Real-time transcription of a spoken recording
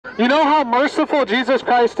You know how merciful Jesus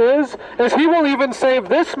Christ is? He will even save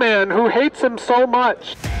this man who hates him so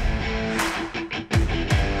much.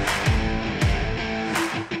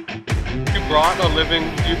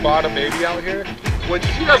 You bought a baby out here? When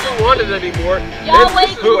she doesn't want it anymore,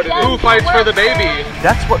 who fights for the baby?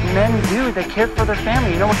 That's what men do. They care for their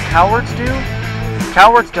family. You know what cowards do?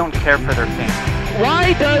 Cowards don't care for their family.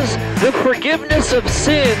 Why does the forgiveness of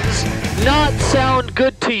sins not sound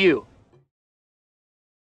good to you?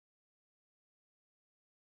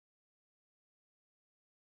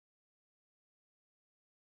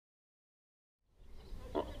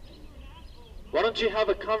 Why don't you have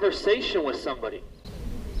a conversation with somebody?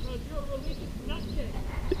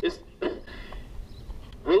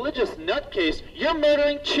 Religious nutcase? You're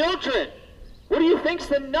murdering children! What do you think's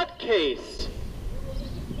the nutcase?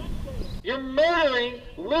 You're murdering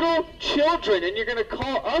little children and you're gonna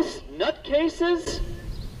call us nutcases?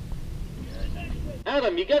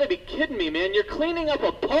 Adam, you gotta be kidding me, man. You're cleaning up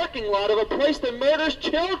a parking lot of a place that murders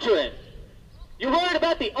children! You're worried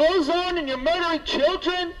about the ozone and you're murdering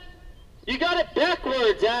children? You got it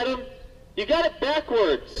backwards, Adam. You got it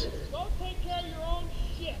backwards. Go take care of your own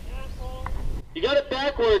shit, asshole. You got it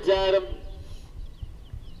backwards, Adam.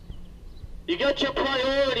 You got your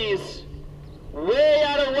priorities way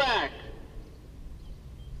out of whack.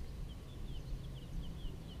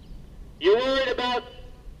 You're worried about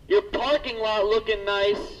your parking lot looking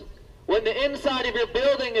nice when the inside of your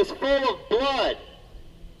building is full of blood.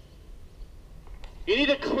 You need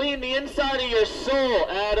to clean the inside of your soul,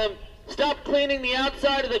 Adam. Stop cleaning the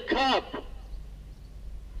outside of the cup.